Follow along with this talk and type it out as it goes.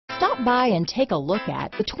Stop by and take a look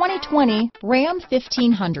at the 2020 Ram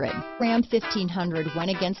 1500. Ram 1500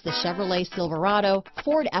 went against the Chevrolet Silverado,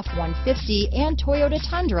 Ford F-150, and Toyota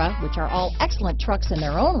Tundra, which are all excellent trucks in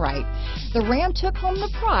their own right. The Ram took home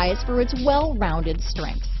the prize for its well-rounded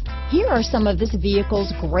strengths. Here are some of this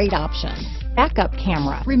vehicle's great options: backup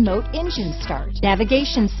camera, remote engine start,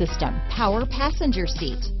 navigation system, power passenger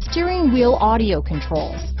seat, steering wheel audio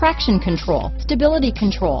controls, traction control, stability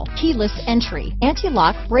control, keyless entry,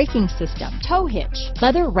 anti-lock braking system, tow hitch,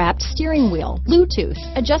 leather-wrapped steering wheel, Bluetooth,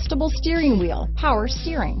 adjustable steering wheel, power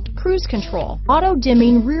steering, cruise control,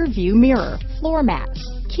 auto-dimming rear view mirror, floor mats,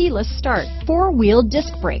 keyless start, four-wheel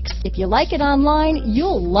disc brakes. If you like it online,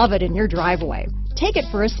 you'll love it in your driveway. Take it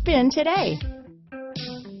for a spin today.